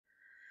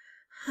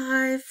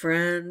Hi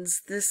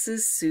friends, this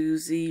is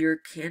Suzy, your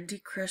Candy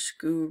Crush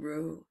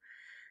guru.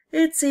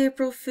 It's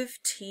April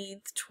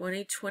 15th,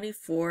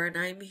 2024, and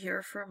I'm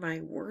here for my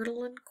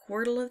Wordle and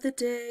Quordle of the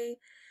day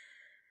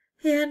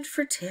and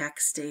for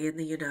tax day in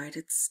the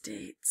United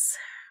States.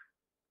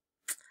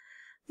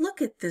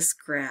 Look at this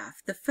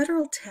graph. The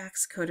federal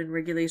tax code and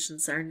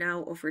regulations are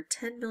now over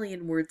 10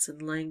 million words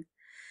in length.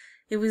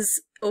 It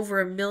was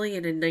over 1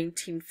 million in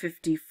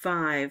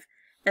 1955,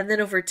 and then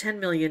over 10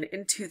 million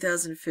in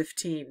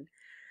 2015.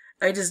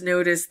 I just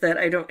noticed that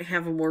I don't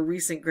have a more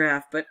recent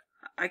graph, but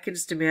I can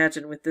just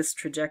imagine with this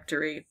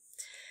trajectory.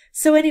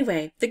 So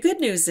anyway, the good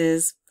news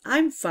is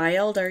I'm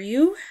filed. Are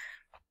you?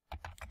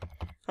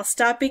 I'll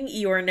stop being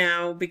Eeyore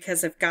now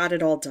because I've got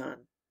it all done.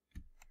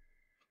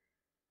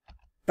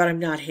 But I'm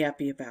not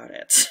happy about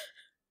it.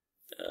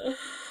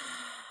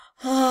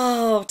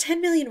 Oh, 10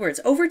 million words.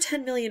 Over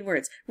 10 million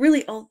words.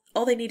 Really, all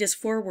they need is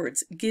 4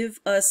 words. Give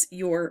us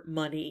your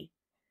money.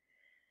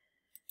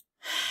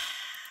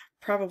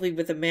 Probably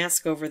with a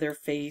mask over their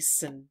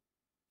face and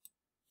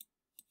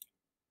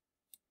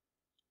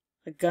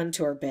a gun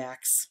to our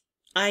backs.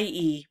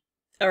 I.e.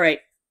 Alright,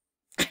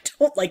 I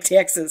don't like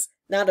taxes.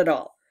 Not at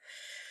all.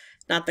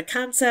 Not the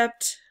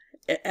concept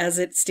as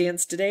it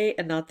stands today,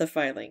 and not the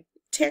filing.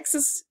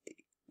 Taxes...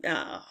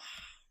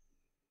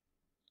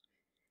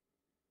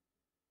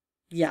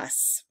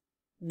 Yes.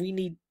 We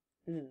need...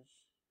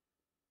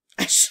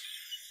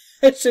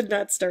 I should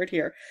not start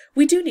here.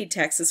 We do need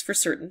taxes for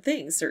certain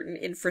things, certain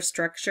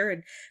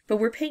infrastructure, but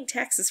we're paying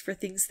taxes for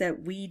things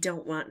that we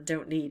don't want and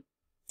don't need.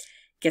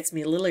 Gets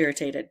me a little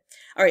irritated.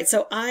 All right,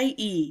 so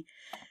I-E.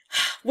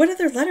 What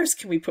other letters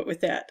can we put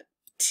with that?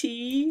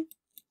 T-R-S-N.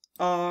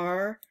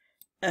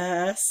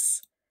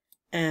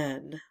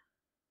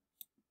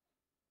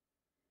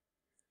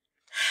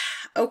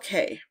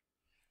 Okay.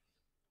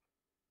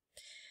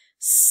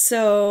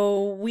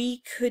 So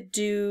we could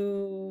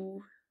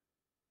do...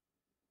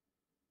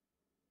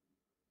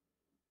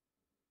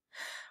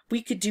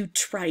 We could do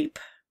tripe,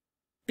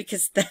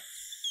 because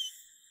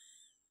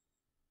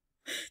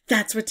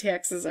that's what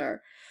taxes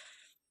are.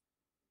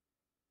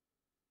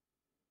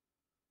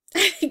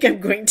 I think I'm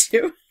going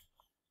to.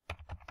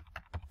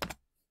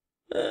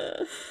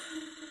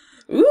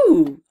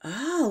 Ooh,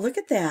 oh, look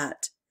at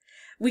that.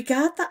 We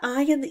got the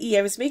I and the E.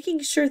 I was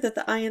making sure that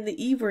the I and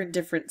the E were in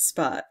different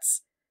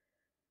spots.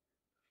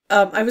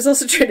 I was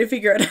also trying to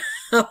figure out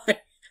how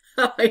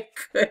I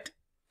could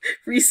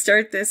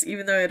restart this,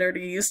 even though I'd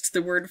already used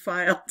the word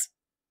filed.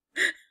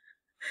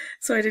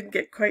 So I didn't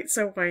get quite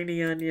so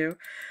whiny on you.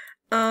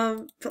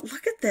 But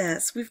look at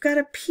this. We've got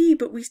a P,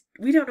 but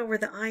we don't know where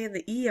the I and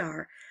the E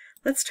are.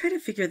 Let's try to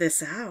figure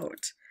this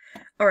out.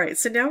 Alright,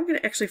 so now I'm going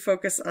to actually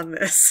focus on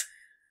this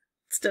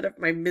instead of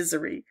my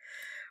misery.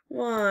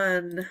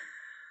 1.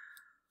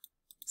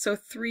 So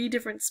 3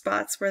 different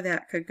spots where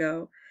that could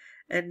go.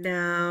 And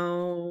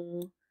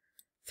now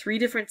 3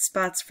 different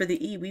spots for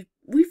the E.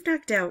 We've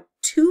knocked out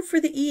 2 for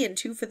the E and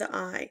 2 for the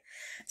I.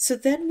 So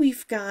then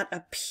we've got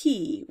a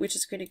P, which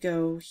is going to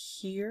go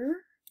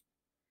here,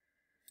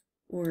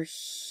 or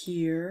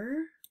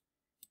here,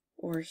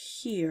 or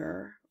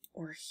here,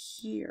 or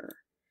here.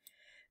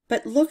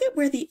 But look at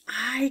where the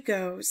I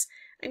goes.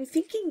 I'm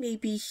thinking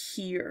maybe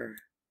here.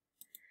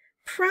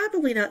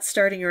 Probably not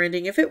starting or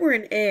ending. If it were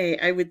an A,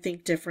 I would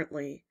think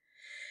differently.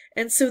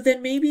 And so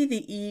then maybe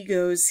the E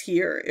goes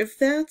here. If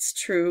that's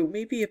true,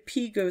 maybe a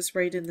P goes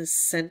right in the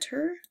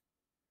center.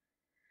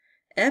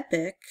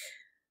 Epic.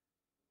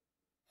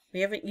 We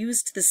haven't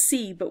used the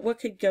C, but what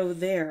could go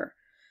there?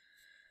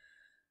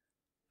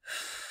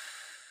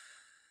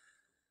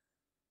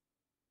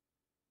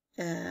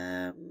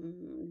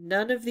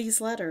 None of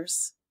these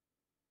letters.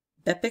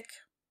 Bepic.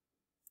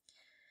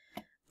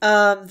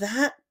 I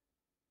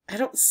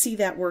don't see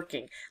that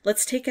working.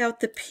 Let's take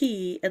out the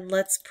P and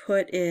let's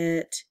put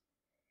it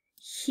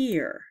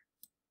here.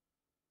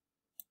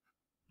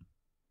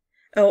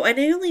 Oh, and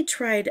I only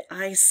tried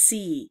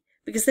IC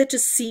because that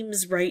just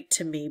seems right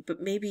to me,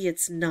 but maybe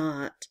it's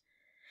not.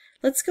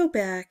 Let's go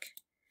back.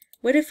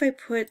 What if I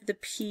put the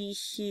P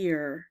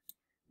here?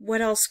 What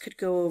else could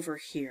go over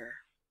here?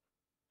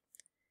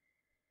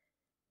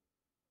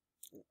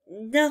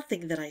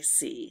 Nothing that I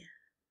see.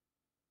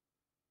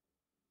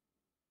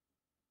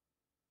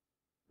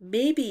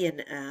 Maybe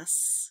an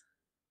S.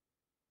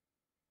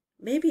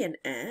 Maybe an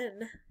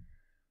N.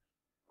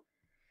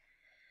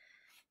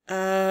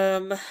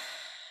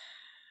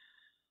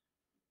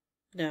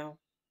 No,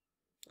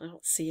 I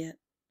don't see it.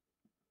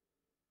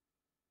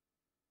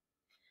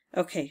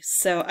 Okay,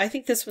 so I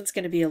think this one's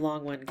going to be a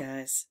long one,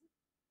 guys.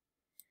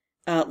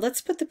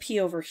 Let's put the P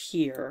over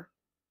here,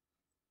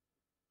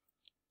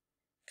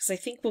 because I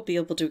think we'll be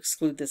able to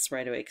exclude this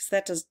right away, because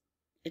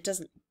it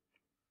doesn't,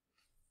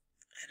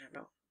 I don't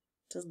know,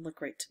 it doesn't look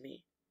right to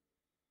me.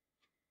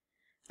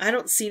 I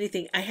don't see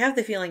anything. I have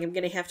the feeling I'm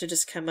going to have to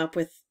just come up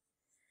with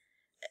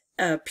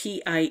a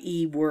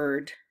P-I-E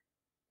word.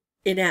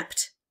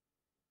 Inept.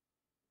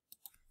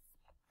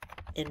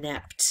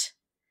 Inept.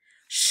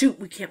 Shoot,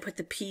 we can't put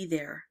the P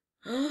there.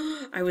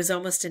 I was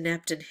almost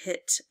inept and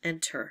hit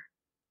enter.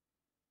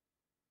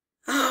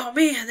 Oh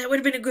man, that would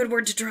have been a good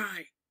word to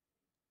try.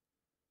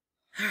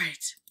 All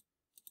right.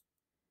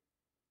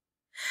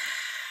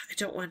 I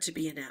don't want to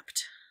be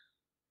inept.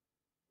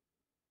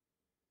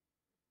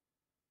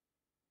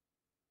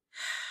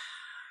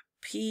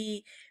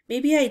 P.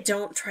 Maybe I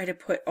don't try to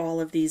put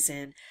all of these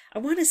in. I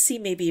want to see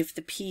maybe if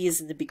the P is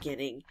in the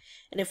beginning.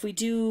 And if we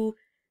do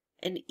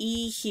an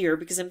E here,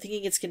 because I'm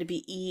thinking it's going to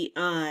be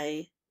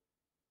E-I,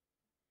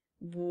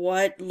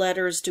 what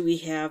letters do we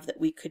have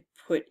that we could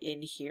put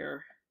in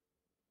here?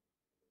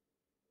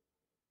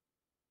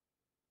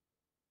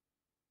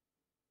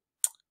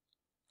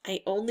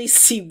 I only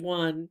see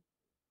one,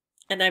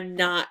 and I'm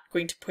not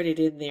going to put it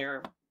in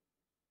there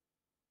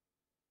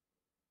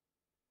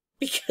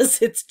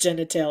because it's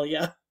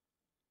genitalia.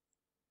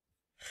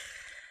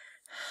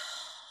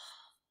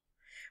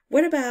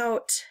 What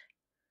about...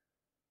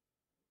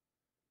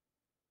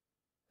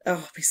 Oh,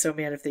 I'll be so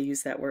mad if they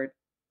use that word,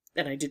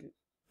 and I didn't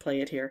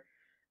play it here.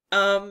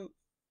 What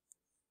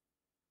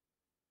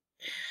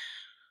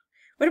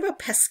about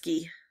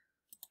pesky?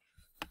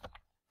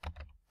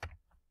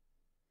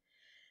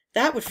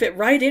 That would fit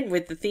right in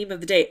with the theme of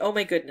the day. Oh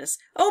my goodness.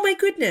 Oh my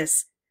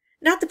goodness.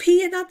 Not the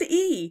P and not the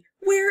E.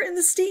 Where in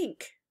the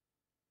stink?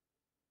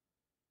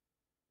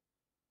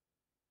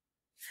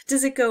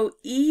 Does it go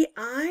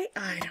E-I?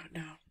 I don't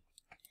know.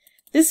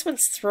 This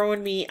one's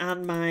throwing me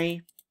on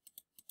my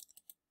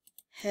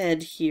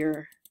head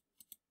here.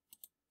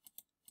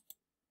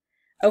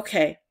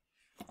 Okay.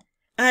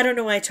 I don't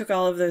know why I took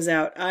all of those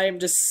out. I'm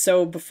just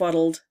so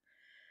befuddled.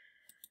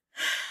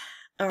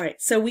 All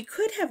right, so we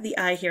could have the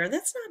I here, and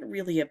that's not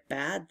really a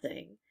bad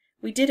thing.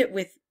 We did it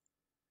with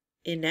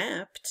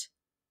inept,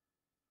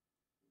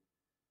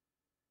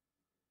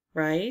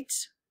 right?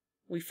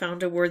 We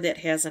found a word that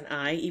has an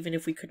I, even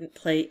if we couldn't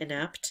play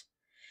inept.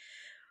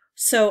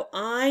 So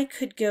I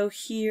could go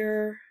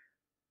here,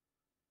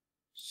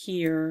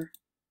 here,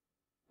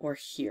 or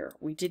here.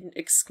 We didn't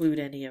exclude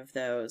any of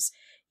those.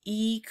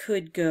 E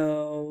could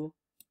go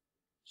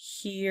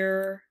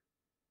here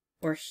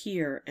or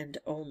here and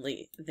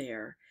only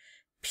there.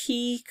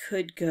 P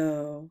could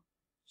go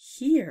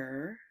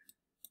here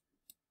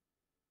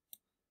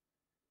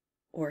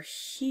or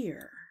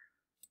here.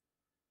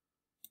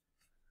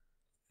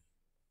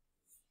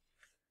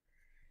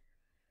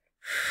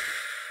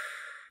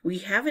 We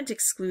haven't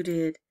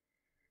excluded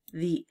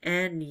the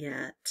N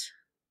yet.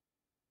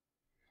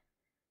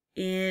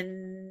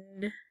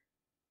 In...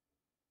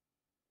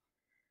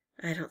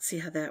 I don't see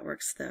how that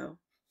works though.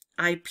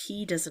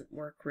 IP doesn't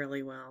work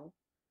really well.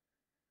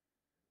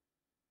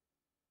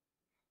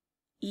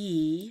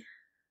 E.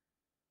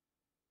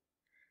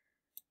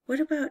 What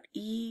about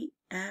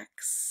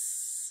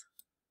EX?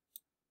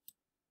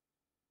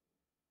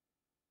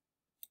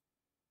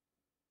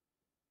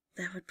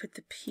 That would put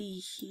the P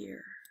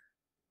here.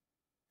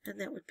 And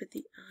that would put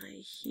the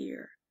I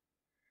here.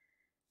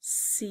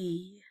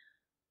 C.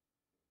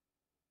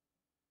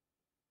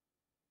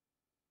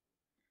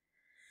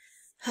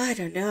 I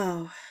don't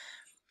know.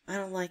 I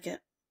don't like it.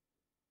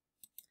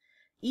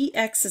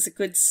 EX is a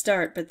good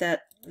start, but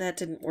that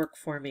didn't work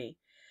for me.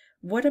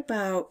 What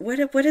about,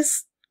 what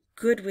is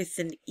good with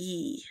an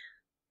E?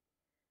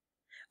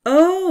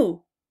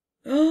 Oh!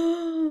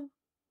 Oh!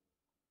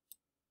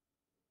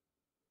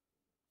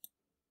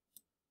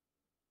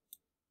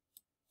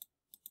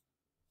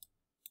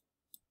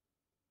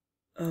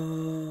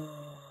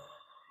 Oh.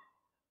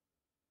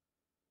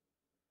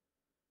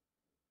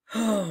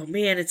 Oh,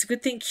 man, it's a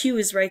good thing Q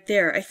is right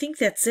there. I think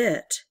that's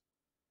it.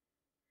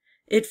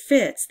 It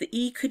fits. The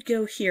E could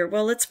go here.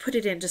 Well, let's put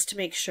it in just to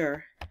make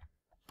sure.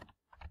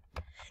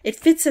 It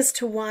fits as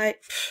to why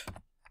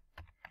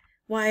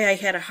I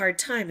had a hard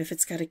time if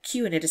it's got a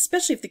Q in it,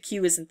 especially if the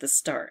Q isn't the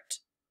start.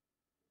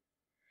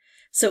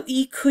 So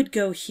E could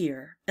go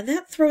here, and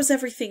that throws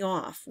everything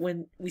off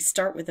when we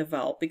start with a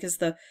vowel, because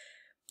the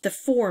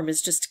form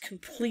is just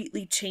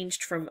completely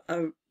changed from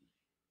a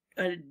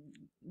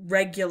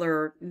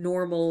regular,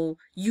 normal,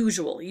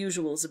 usual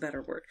is a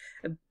better word,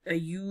 a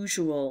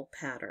usual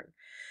pattern.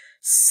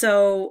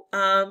 So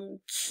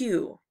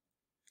Q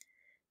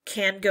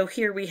can go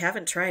here. We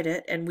haven't tried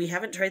it, and we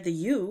haven't tried the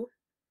U.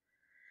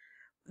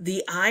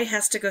 The I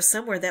has to go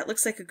somewhere. That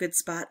looks like a good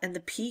spot, and the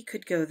P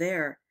could go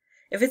there.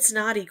 If it's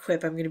not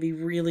equip, I'm going to be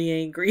really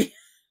angry.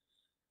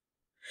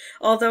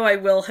 Although I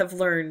will have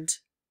learned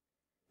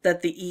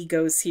that the E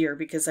goes here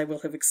because I will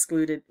have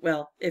excluded,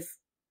 well, if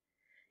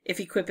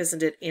equip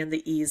isn't it and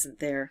the E isn't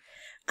there.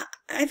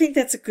 I think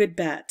that's a good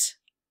bet.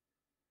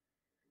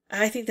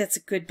 I think that's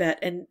a good bet.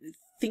 And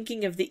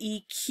thinking of the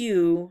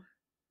EQ,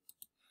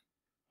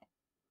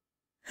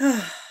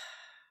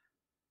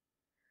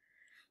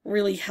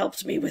 really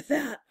helped me with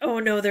that. Oh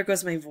no, there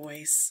goes my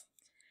voice.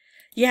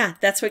 Yeah,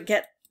 that's what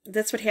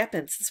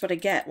happens. That's what I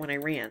get when I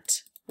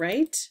rant,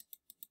 right?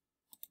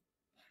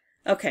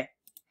 Okay.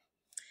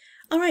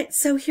 All right,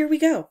 so here we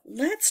go.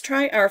 Let's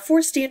try our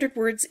 4 standard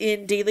words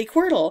in Daily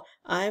Quordle.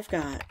 I've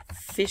got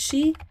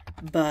fishy,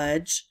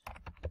 budge,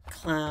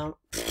 clown.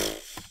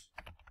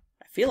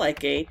 I feel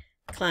like a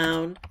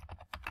clown,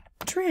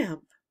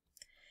 tramp,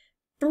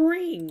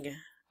 bring,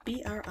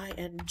 bring,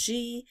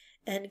 R-I-N-G.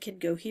 N can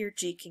go here,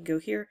 G can go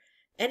here.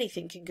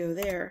 Anything can go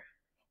there.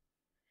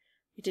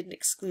 We didn't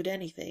exclude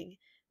anything.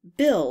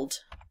 Build.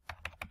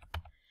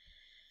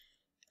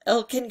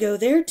 L can go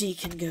there, D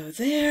can go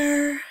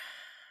there.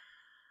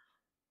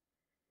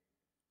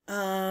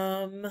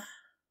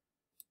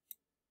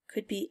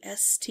 Could be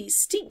S-T,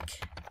 stink.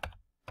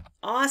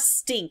 Aw,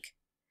 stink.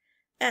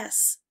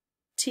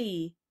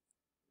 S-T-K.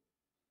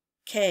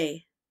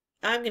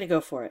 I'm gonna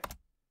go for it.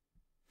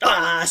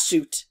 Ah,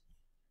 shoot.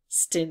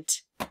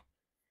 Stint.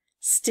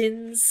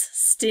 Stins,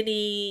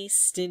 stinny,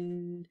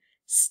 stin,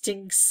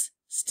 stinks,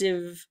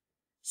 stiv,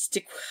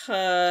 stick.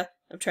 I'm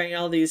trying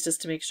all these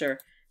just to make sure.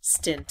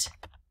 Stint.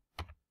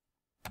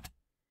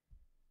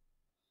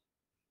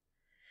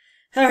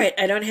 All right,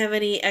 I don't have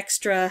any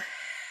extra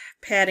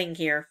padding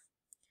here.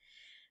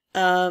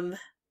 But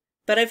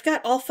I've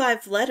got all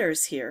 5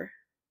 letters here.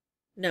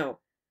 No.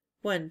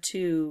 1,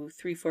 2,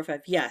 3, 4,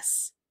 5.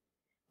 Yes.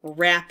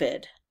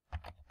 Rapid.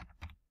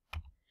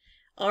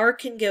 R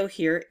can go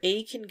here,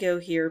 A can go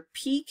here,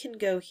 P can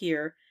go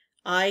here,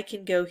 I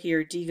can go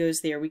here, D goes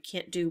there. We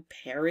can't do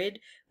parad,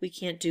 we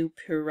can't do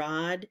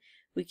parad,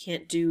 we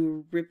can't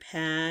do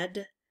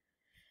ripad.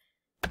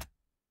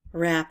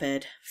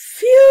 Rapid.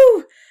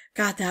 Phew!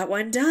 Got that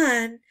one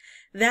done.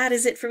 That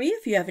is it for me.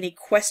 If you have any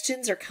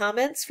questions or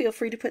comments, feel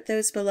free to put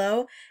those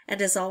below.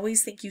 And as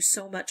always, thank you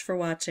so much for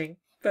watching.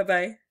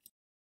 Bye-bye.